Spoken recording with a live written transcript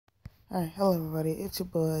Hi, hello everybody, it's your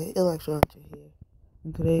boy Electro Hunter here,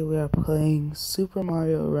 and today we are playing Super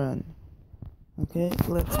Mario Run. Okay,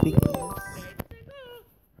 let's begin this.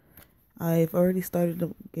 I've already started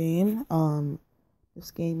the game.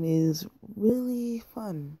 This game is really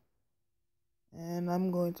fun, and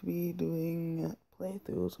I'm going to be doing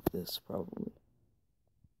playthroughs of this probably.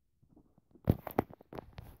 I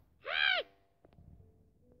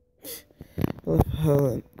love how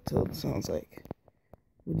it sounds like.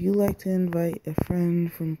 Would you like to invite a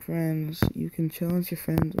friend from friends? You can challenge your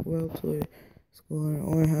friend's world tour score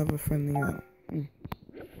or have a friendly round.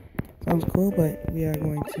 Sounds cool, but we are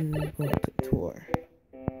going to go to tour.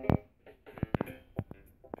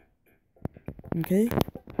 Okay?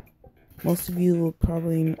 Most of you will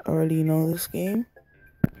probably already know this game.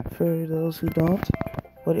 For those who don't,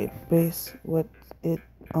 what it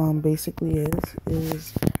basically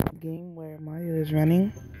is a game where Mario is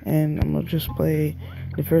running, and I'm gonna just play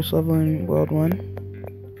the first level in World 1.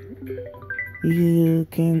 You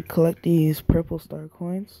can collect these purple star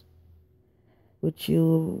coins, which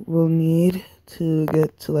you will need to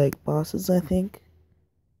get to like bosses, I think.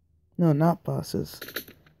 No, not bosses.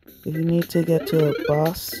 If you need to get to a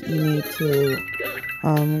boss, you need to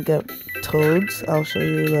get toads. I'll show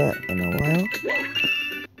you that in a while.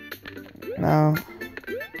 Now,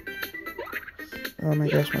 oh my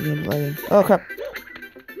gosh, my game's lagging. Oh crap!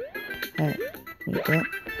 Alright, wait that.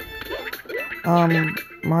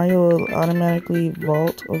 Mario will automatically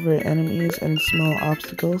vault over enemies and small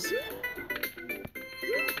obstacles.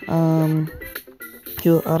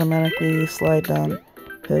 He'll automatically slide down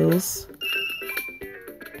hills.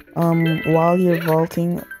 While you're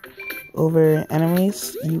vaulting over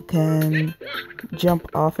enemies, you can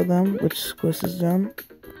jump off of them, which squishes them.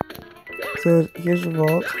 So here's your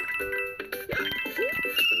vault.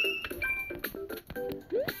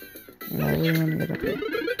 Now we want to get up here.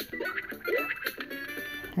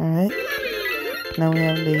 Alright. Now we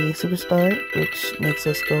have the superstar, which makes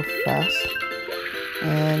us go fast.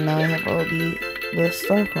 And now I have all the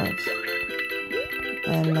star coins.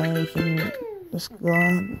 And now you can just go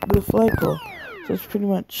on do a flight goal. So it's pretty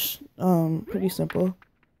much pretty simple.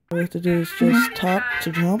 All we have to do is just tap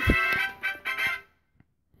to jump.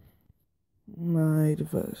 My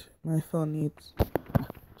phone needs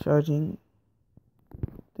charging.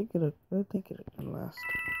 I think it can last.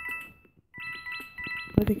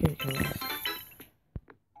 I think it can last.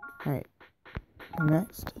 Alright.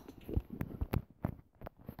 Next.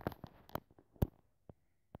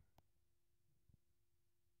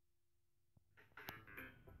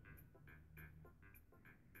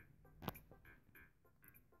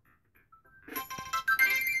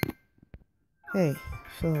 Hey,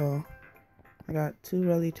 so I got 2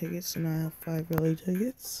 rally tickets and I have 5 rally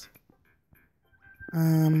tickets.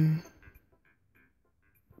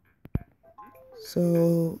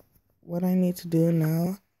 So what I need to do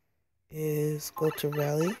now is go to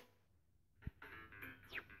rally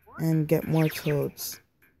and get more toads.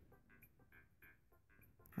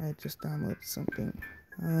 I just downloaded something.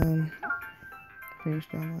 Finish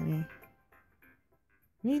downloading.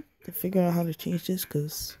 I need to figure out how to change this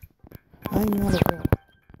because I'm not a pro.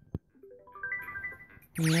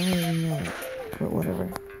 No, but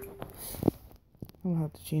whatever. I don't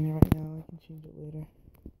have to change it right now. I can change it later.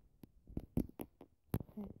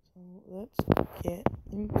 Okay, so let's get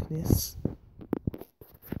into this.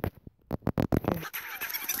 Okay.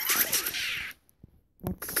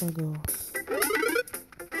 Let's go.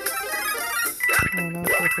 Oh, now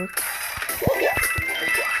perfect.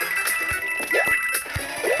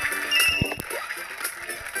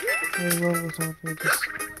 I love this whole pages.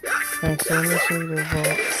 Alright, so let me show you the vault.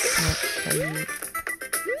 Next, how you...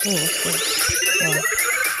 Oh, what's this? Oh,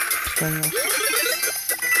 turn this.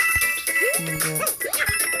 And get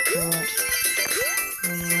that.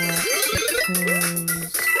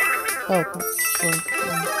 Oh,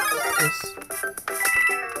 this.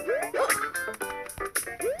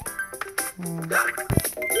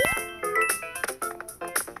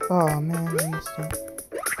 Oh man, I missed it.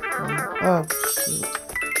 Oh shoot.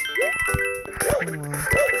 Come on.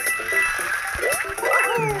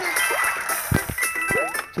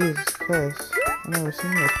 Jesus Christ. I've never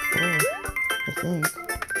seen this before, I think.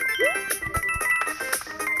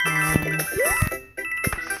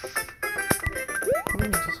 Let me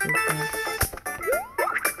just wait for it.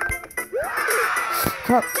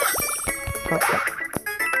 Cut! Cut.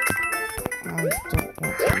 I don't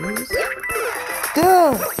want to lose. Go!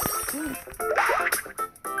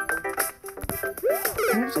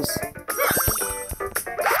 Can I just...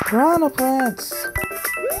 Piranha plants!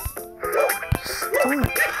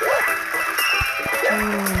 Stop!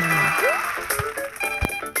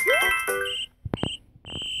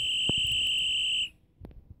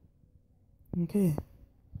 Okay.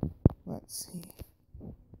 Let's see.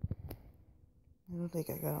 I don't think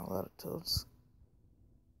I got a lot of toads.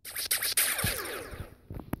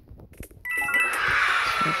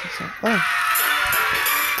 Oh.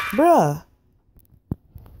 Bruh!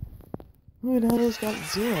 Who the hell has got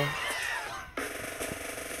 0?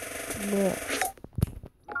 Bruh.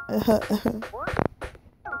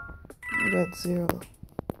 I got 0.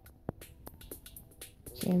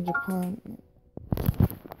 Change upon.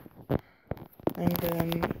 And then,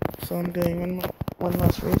 so I'm doing one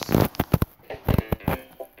last race.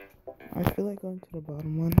 I feel like going to the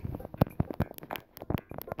bottom one.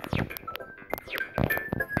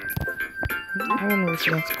 I don't know if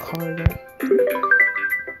that's harder.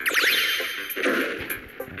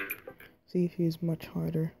 See if he's much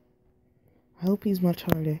harder. I hope he's much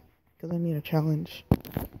harder, because I need a challenge.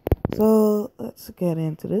 So, let's get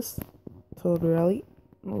into this. Toad Rally.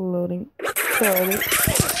 Loading. Started.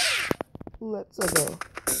 Let's go.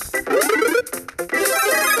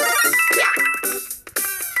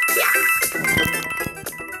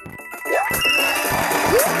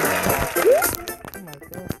 Oh my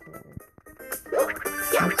gosh.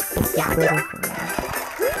 That's better for me.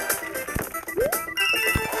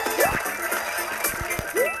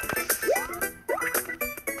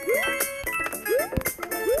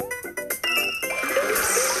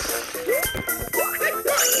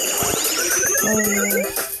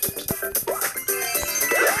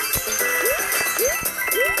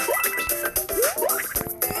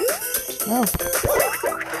 No.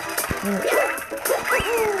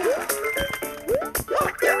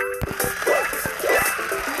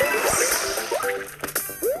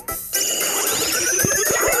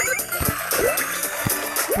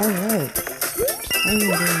 Alright. I'm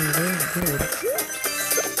doing very good.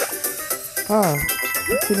 Ah,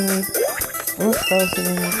 kidding me. I must start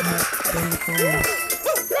sitting in the corner.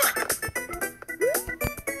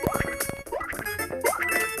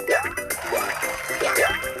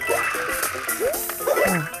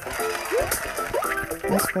 I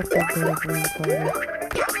expect that better from the party.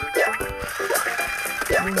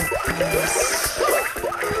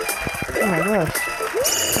 Oh my gosh.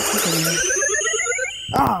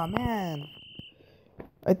 Oh man.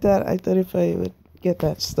 I thought if I would get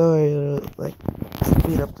that story, it would like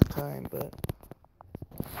speed up the time, but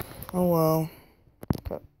oh well.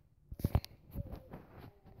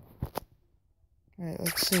 Alright,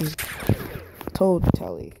 let's see. Toad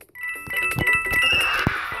Tally.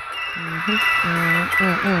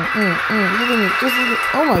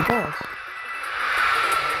 Oh my gosh.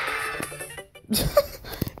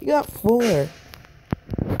 You got 4.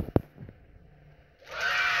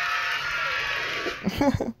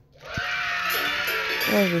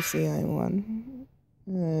 Obviously I won.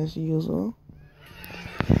 As usual.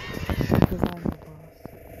 Because I'm the boss.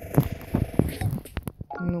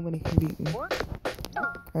 Nobody can beat me.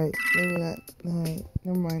 Alright, maybe that. Alright,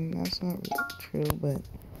 never mind. That's not really true, but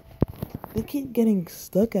they keep getting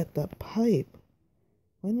stuck at the pipe.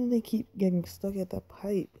 Why do they keep getting stuck at the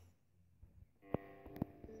pipe?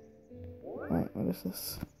 Alright, what is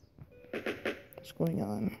this? What's going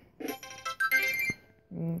on?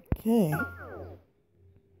 Okay.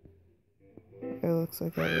 It looks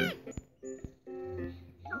like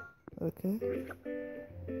okay.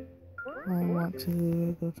 I want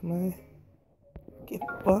to go to my gift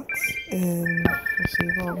box and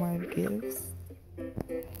receive all my gifts.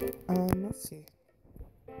 Let's see.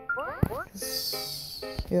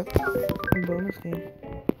 Yep, a bonus game.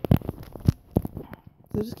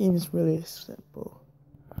 This game is really simple.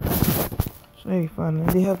 It's very fun. And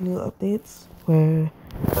they have new updates where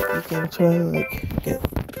you can try to like get,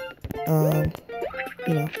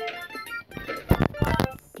 you know.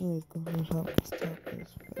 Anyways, go from the top.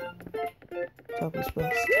 Top is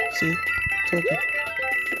best. See? Take it.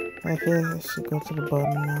 I feel like I should go to the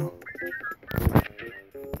bottom now.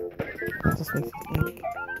 That just makes me think.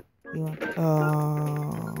 You want?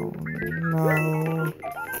 Oh no.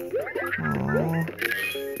 Oh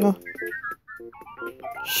no.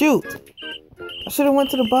 Shoot! I should have went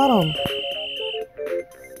to the bottom.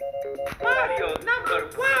 Mario #1.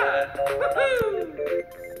 Woohoo!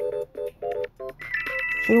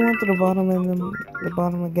 Should have went to the bottom and then the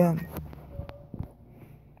bottom again.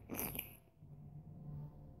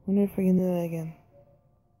 Wonder if I can do that again.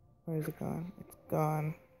 Where is it gone? It's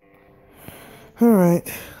gone.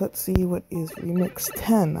 Alright, let's see what is Remix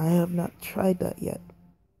 10. I have not tried that yet.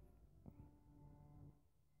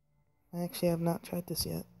 I actually have not tried this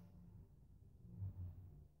yet.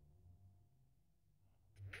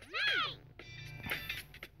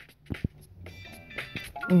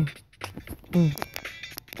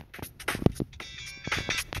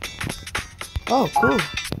 Oh, cool.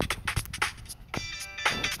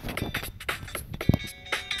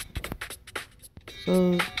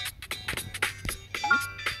 So,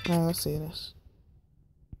 now let's see this.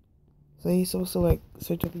 So he's supposed to like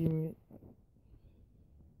search up your.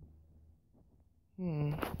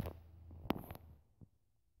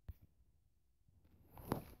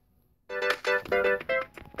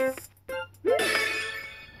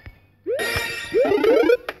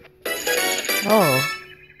 Oh.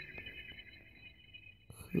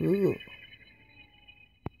 Cool.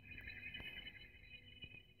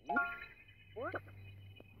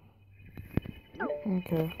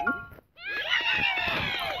 Okay.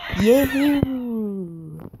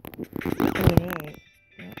 Yahoo! Alright.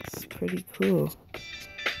 That's pretty cool.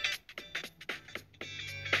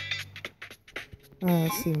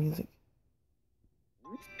 Let's see music.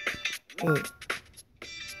 Wait.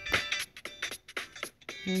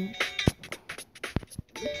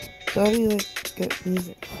 So how do you like get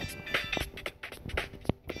music?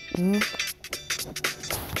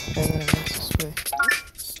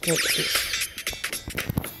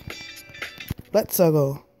 Let's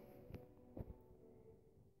go.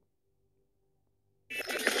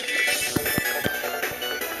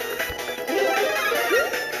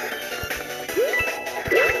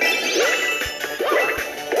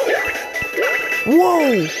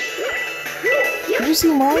 Whoa! Did you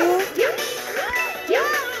see Mario?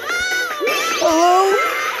 Hello?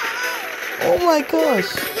 Oh my gosh!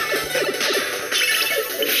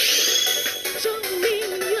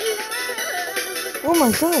 Oh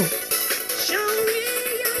my god!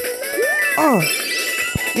 Oh!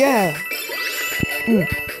 Yeah! Dude,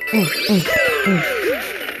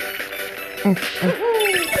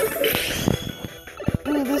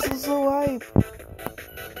 this is so hype!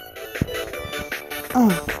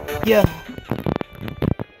 Yeah.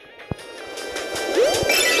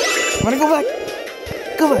 Wanna go back?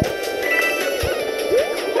 Go back.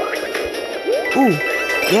 Ooh,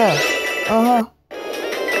 yeah.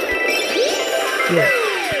 Yeah.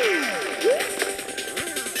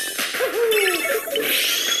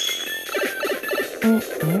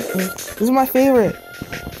 This is my favorite.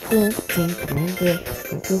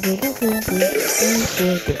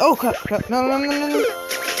 Oh crap! No!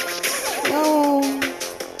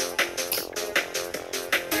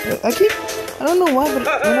 I don't know why, but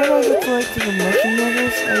whenever I get to like to the mushroom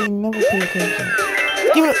levels, I never pay attention.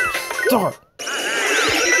 Give it a star.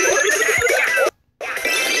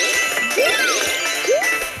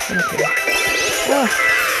 Okay.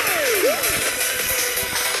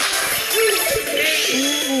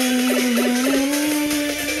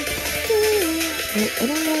 I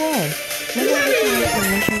don't know why. Whenever I get to like the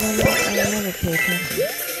mushroom levels, I never pay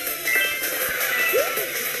attention.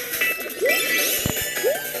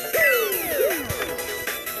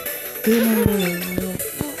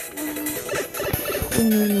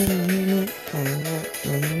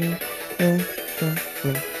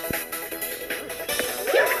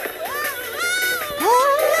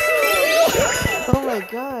 Oh my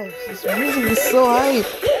gosh, this music is so hype.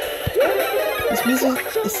 This music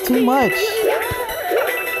is too much.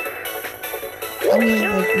 I mean,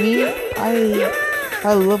 like me,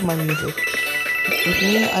 I love my music. With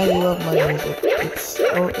me, I love my music.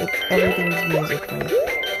 Everything's music for me.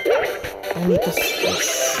 I need to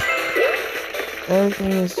stress.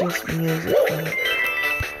 Everything is just music for me.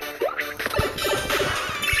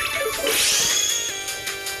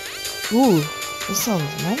 Ooh, this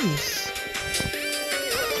sounds nice.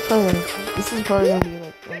 This is probably gonna be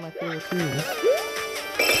like one of my favorite tunes.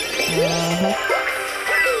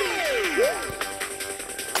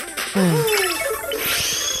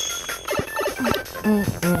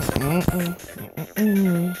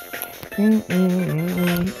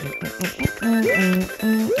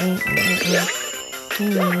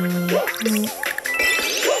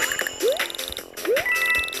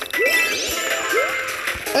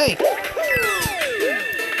 Hey!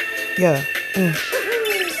 Yeah.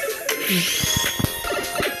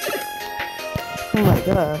 Oh my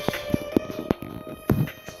gosh.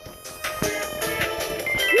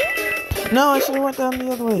 No, I should have went down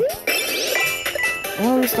the other way. I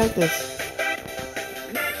want to restart this.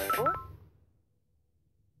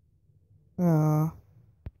 Aww.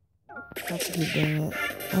 I have to keep doing it.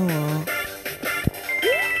 Oh well.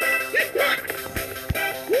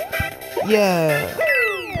 Yeah.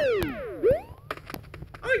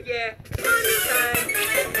 Oh yeah, party time.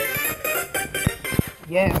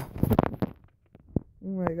 Yeah.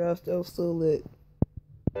 Oh my gosh, that was so lit.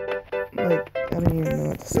 Like, I don't even know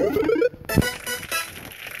what to say.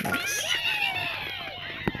 Nice.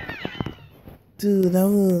 Dude, that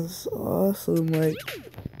was awesome. Like,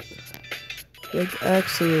 Like,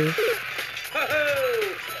 actually.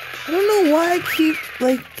 Ho-ho! I don't know why I keep,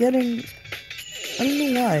 like, getting... I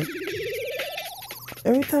don't know why.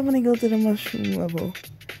 Every time when I go to the mushroom level,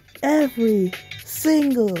 every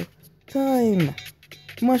single time,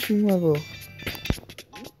 mushroom level,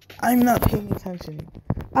 I'm not paying attention.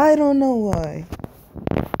 I don't know why.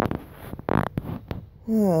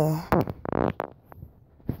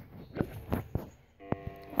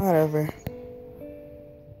 Whatever.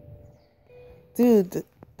 Dude,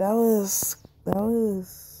 that was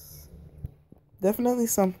definitely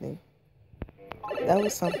something. That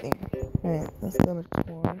was something. Alright, let's go to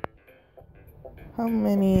explore. How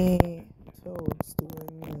many toads do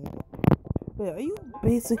I need? Wait, are you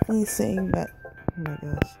basically saying that? Oh my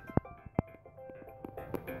gosh.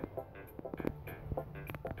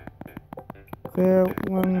 Fair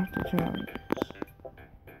one of the challenges.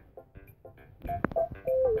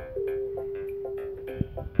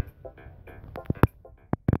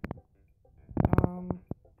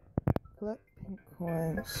 Collect pink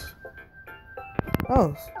coins.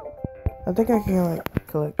 Oh, I think I can like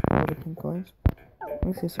collect all the pink coins. Let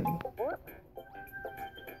me see something.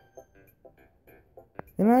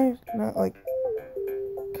 Can I not like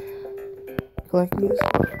collect these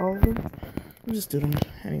all of them? I'll just do them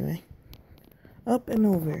anyway. Up and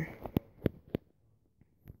over.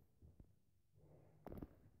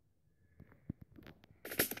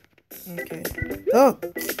 Okay. Oh!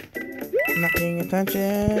 I'm not paying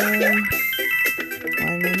attention. Why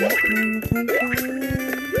am I not paying attention?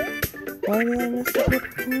 Why did I miss the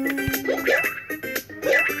coin?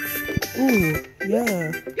 Ooh,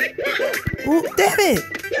 yeah. Ooh, damn it!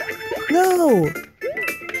 No!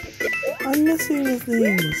 I'm missing the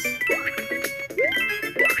things.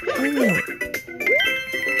 Dang it.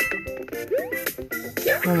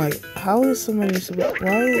 Oh my, how is somebody supposed,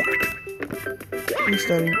 why? I'm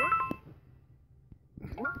starting.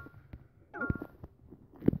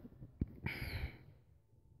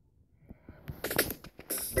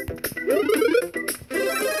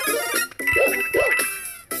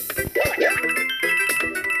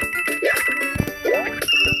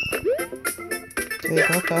 Okay,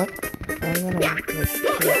 got that. I'm gonna like pay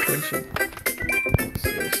attention.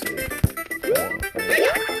 Seriously.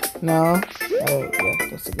 No. Oh yeah,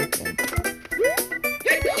 that's a good thing.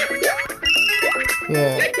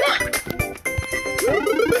 Yeah.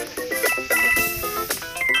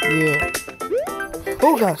 Yeah.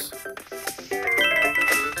 Oh gosh.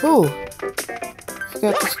 Oh.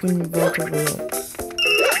 Forgot the screen broke over there.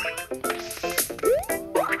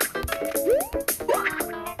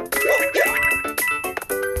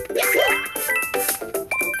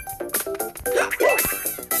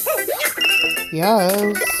 Yes.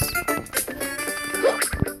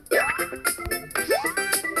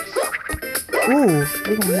 Ooh,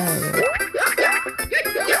 look at Mario.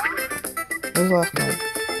 Where's the last one?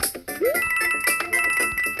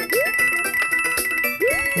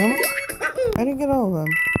 No? I didn't get all of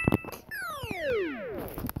them.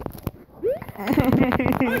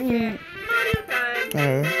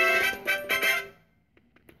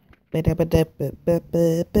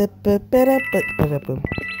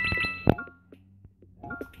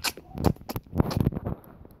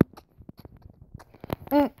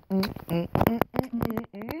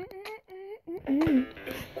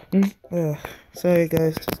 Sorry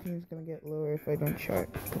guys, this game's gonna get lower if I don't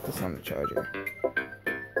put this on the charger.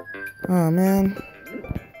 Oh man.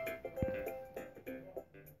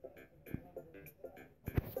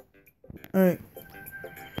 Alright.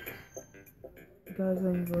 Guys,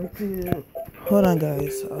 I'm going to... Hold on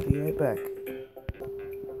guys, I'll be right back.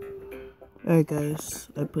 Alright guys,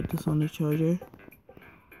 I put this on the charger.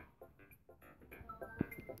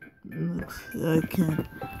 I can't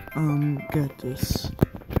get this.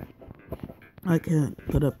 I can't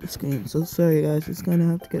put up this game, so sorry guys, it's gonna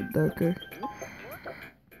have to get darker.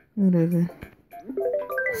 Whatever.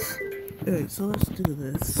 Alright, so let's do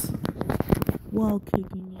this while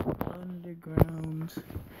kicking it underground.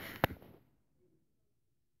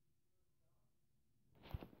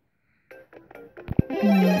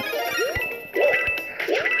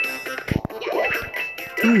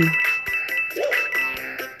 Ooh.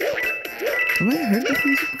 Have I heard this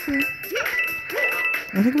music before?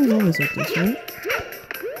 I think it was always like this, right?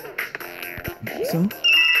 So?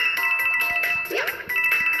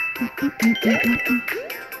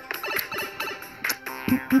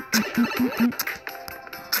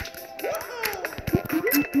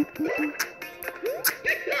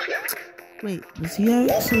 Wait, does he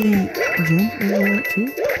actually jump over that too?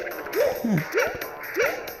 Huh.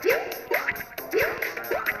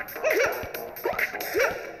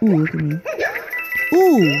 Ooh, look at me.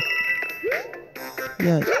 Ooh!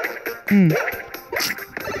 Yes.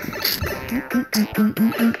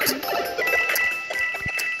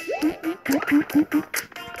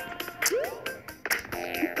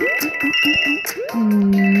 I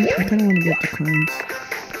kinda wanna get the coins.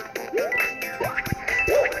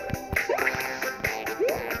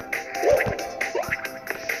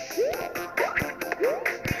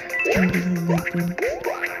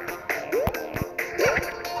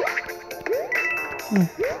 Oh,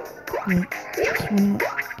 wait, just one more.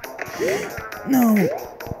 No!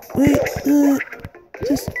 Wait,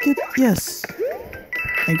 just get, yes!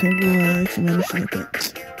 I can't believe I actually managed to get that.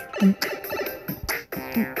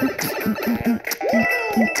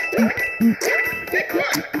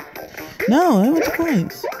 No, I want the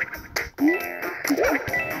coins.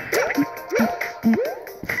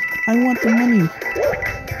 I want the money.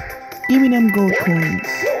 Give me them gold coins.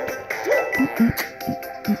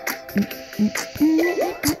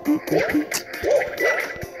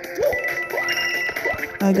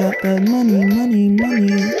 I got that money, money,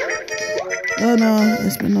 money. Oh no, I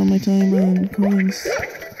spent all my time on coins.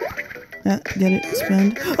 Yeah, get it,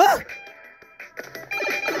 spend. Ah!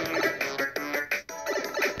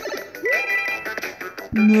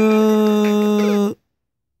 No!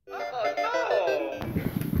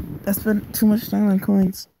 I spent too much time on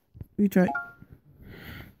coins. Retry.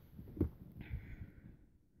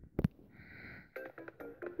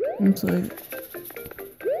 I'm sorry.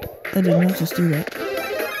 I did not just do that.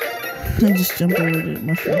 I just jumped over the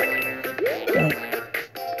mushroom. Right.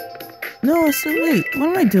 No, I still wait. What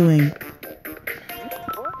am I doing?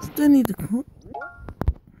 Still need the coins.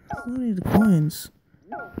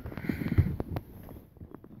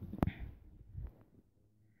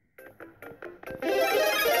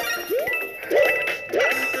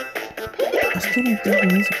 I still don't think the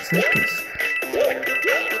music is like this.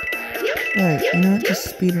 Alright, you know what?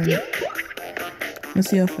 Just speedrun it. Let's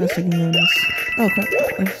see how fast I can go on this. Oh crap,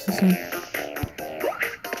 that's the same.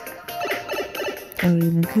 I don't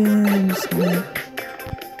even care, I'm just gonna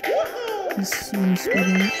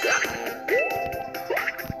speedrun it.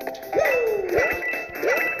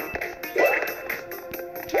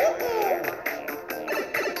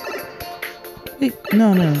 Wait, no.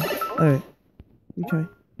 Alright, retry.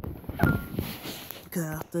 Okay, I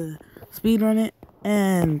have to speedrun it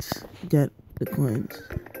and get the coins.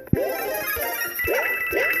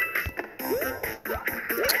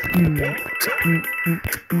 I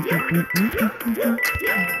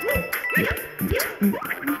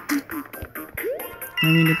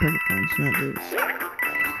need the purple coins,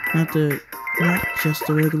 not those. Not just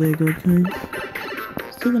the regular gold coins.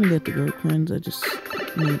 Still gonna get the gold coins, I just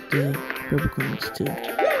need the purple coins too.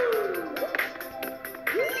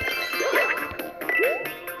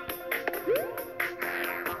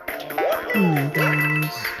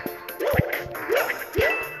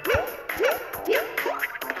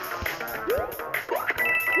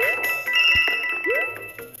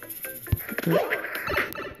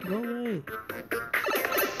 Go away.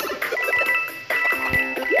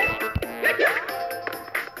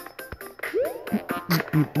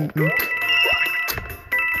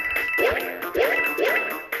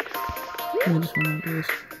 I just want to do this.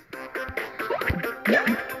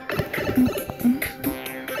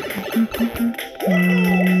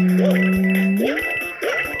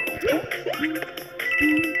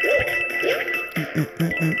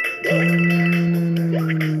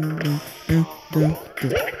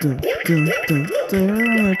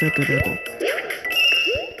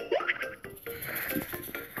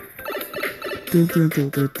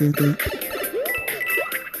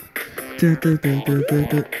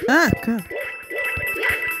 Ah, crap.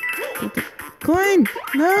 Coin!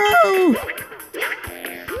 No!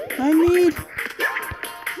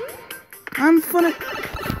 I'm gonna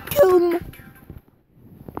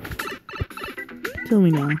kill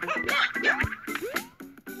me now.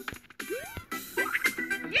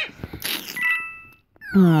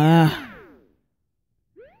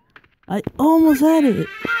 I almost had it.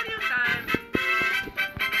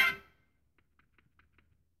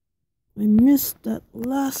 I missed that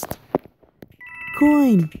last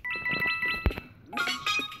coin.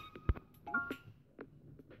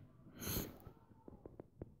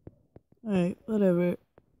 Alright, whatever.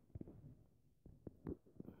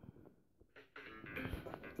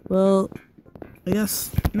 Well, I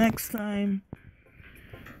guess next time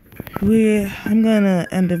I'm gonna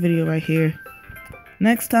end the video right here.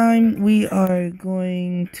 Next time we are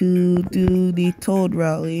going to do the Toad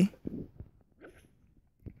Rally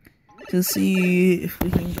to see if we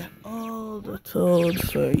can get all the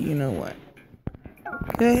toads for you know what.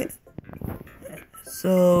 Okay?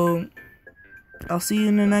 So I'll see you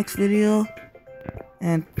in the next video,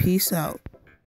 and peace out.